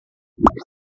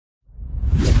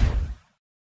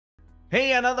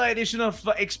Hey, another edition of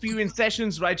Xperience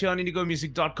Sessions right here on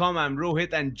IndigoMusic.com. I'm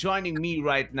Rohit, and joining me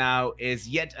right now is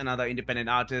yet another independent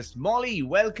artist, Moli.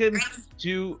 Welcome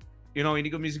to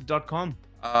IndigoMusic.com.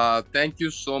 Thank you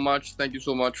so much. Thank you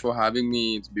so much for having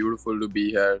me. It's beautiful to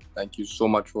be here. Thank you so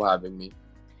much for having me.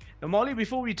 Now, Moli,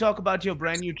 before we talk about your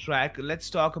brand new track, let's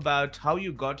talk about how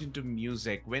you got into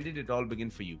music. When did it all begin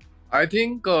for you? I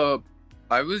think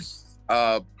I was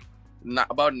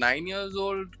about 9 years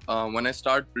old when I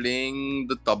started playing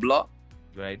the tabla,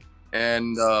 Right.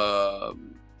 and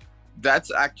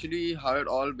that's actually how it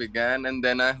all began. And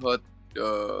then I heard,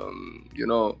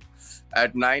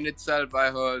 at 9 itself, I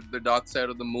heard The Dark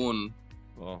Side of the Moon,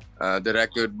 Oh, the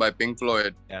record by Pink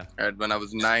Floyd, yeah. when I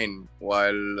was 9.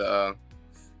 While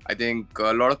I think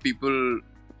a lot of people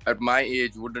at my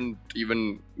age wouldn't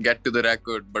even get to the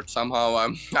record, but somehow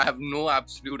I have no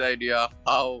absolute idea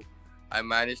how I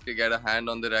managed to get a hand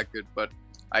on the record, but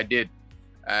I did.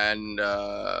 And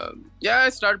I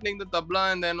started playing the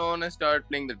tabla, and then I started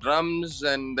playing the drums,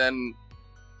 and then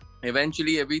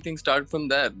eventually everything started from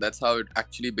there. That's how it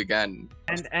actually began.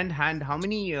 And hand, how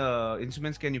many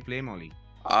instruments can you play, Moli?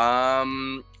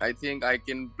 I think I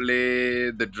can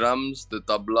play the drums, the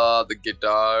tabla, the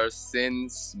guitar,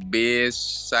 synths, bass,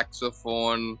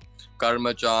 saxophone,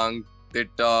 karmachang,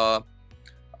 tita.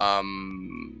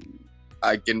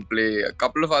 I can play a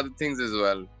couple of other things as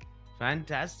well.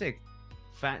 Fantastic.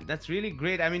 That's really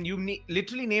great. I mean, you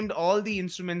literally named all the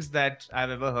instruments that I've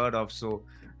ever heard of. So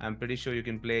I'm pretty sure you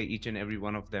can play each and every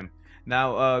one of them.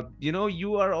 Now,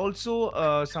 you are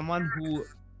also someone who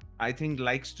I think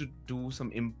likes to do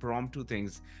some impromptu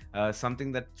things.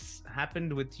 Something that's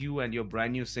happened with you and your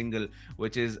brand new single,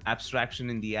 which is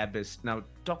Abstraction in the Abyss. Now,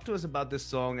 talk to us about this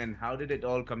song and how did it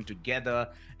all come together,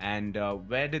 and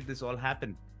where did this all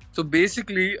happen? So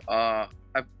basically,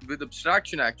 with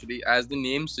abstraction, actually, as the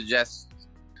name suggests,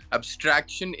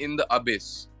 abstraction in the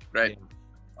abyss, right?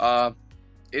 Yeah.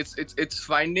 It's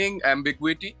finding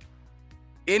ambiguity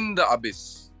in the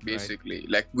abyss, basically. Right.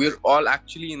 Like, we're all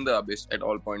actually in the abyss at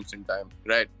all points in time,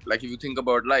 right? Like, if you think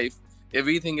about life,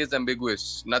 everything is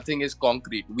ambiguous. Nothing is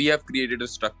concrete. We have created a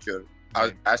structure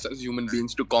as human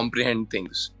beings to comprehend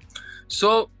things.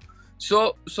 So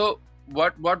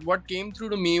what came through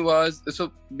to me was,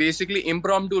 so basically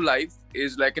impromptu life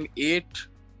is like an eight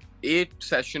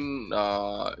session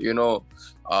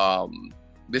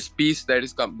this piece that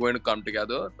is going to come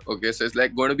together. Okay, so it's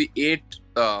like going to be eight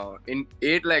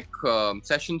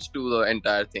sessions to the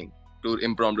entire thing, to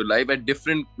impromptu live at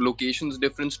different locations,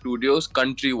 different studios,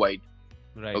 countrywide.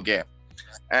 Right. Okay,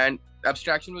 and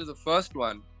Abstraction was the first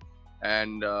one,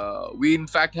 and we in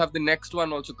fact have the next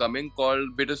one also coming,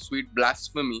 called Bittersweet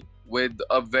Blasphemy, with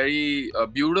a very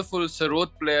beautiful sarod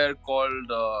player called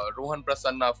Rohan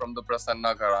Prasanna from the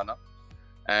Prasanna Gharana,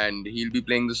 and he'll be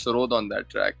playing the sarod on that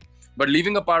track. But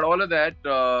leaving apart all of that,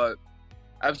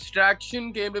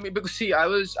 Abstraction came to me because, see,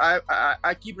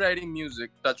 I keep writing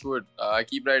music, touch wood. I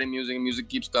keep writing music, and music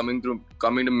keeps coming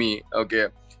to me. Okay,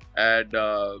 and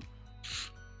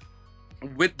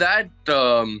with that,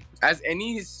 as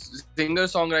any singer,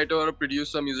 songwriter, or a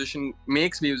producer, musician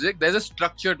makes music, there's a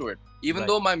structure to it. Even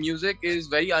though my music is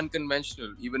very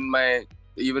unconventional, my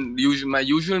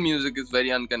usual music is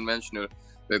very unconventional,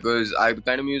 because the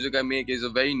kind of music I make is a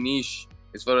very niche.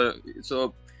 But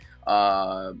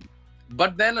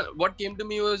then what came to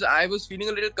me was, I was feeling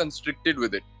a little constricted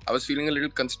with it. I was feeling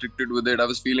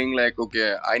like,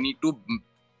 okay, I need to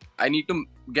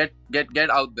get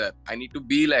out there. I need to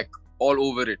be like all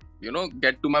over it,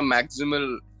 get to my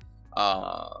maximal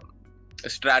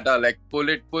strata, like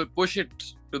push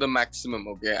it to the maximum.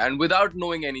 Okay, and without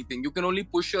knowing anything. You can only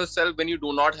push yourself when you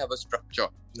do not have a structure.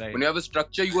 Right. When you have a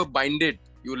structure, you are binded,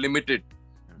 you are limited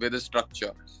with a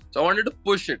structure. So I wanted to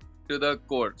push it to the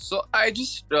core. So I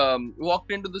just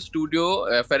walked into the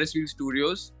studio, Ferris Wheel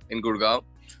Studios in Gurgaon.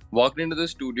 Walked into the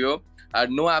studio, I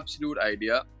had no absolute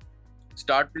idea.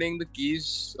 Start playing the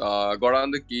keys, got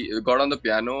on the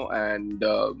piano, and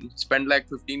spent like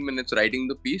 15 minutes writing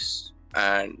the piece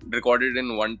and recorded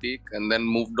in one take, and then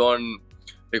moved on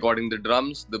recording the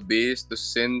drums, the bass, the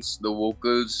synths, the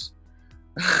vocals,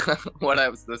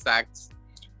 the sax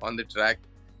on the track.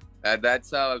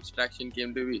 That's how Abstraction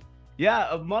came to be.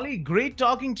 Yeah, Moli, great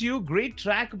talking to you. Great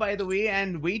track, by the way,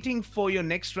 and waiting for your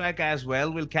next track as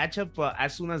well. We'll catch up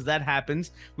as soon as that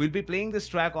happens. We'll be playing this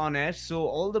track on air. So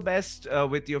all the best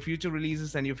with your future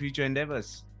releases and your future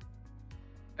endeavors.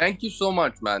 Thank you so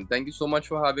much, man. Thank you so much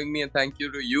for having me, and thank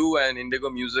you to you and Indigo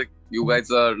Music. You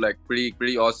guys are like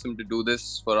pretty awesome to do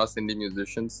this for us indie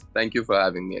musicians. Thank you for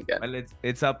having me again. Well,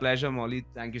 it's our pleasure, Moli.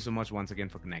 Thank you so much once again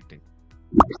for connecting.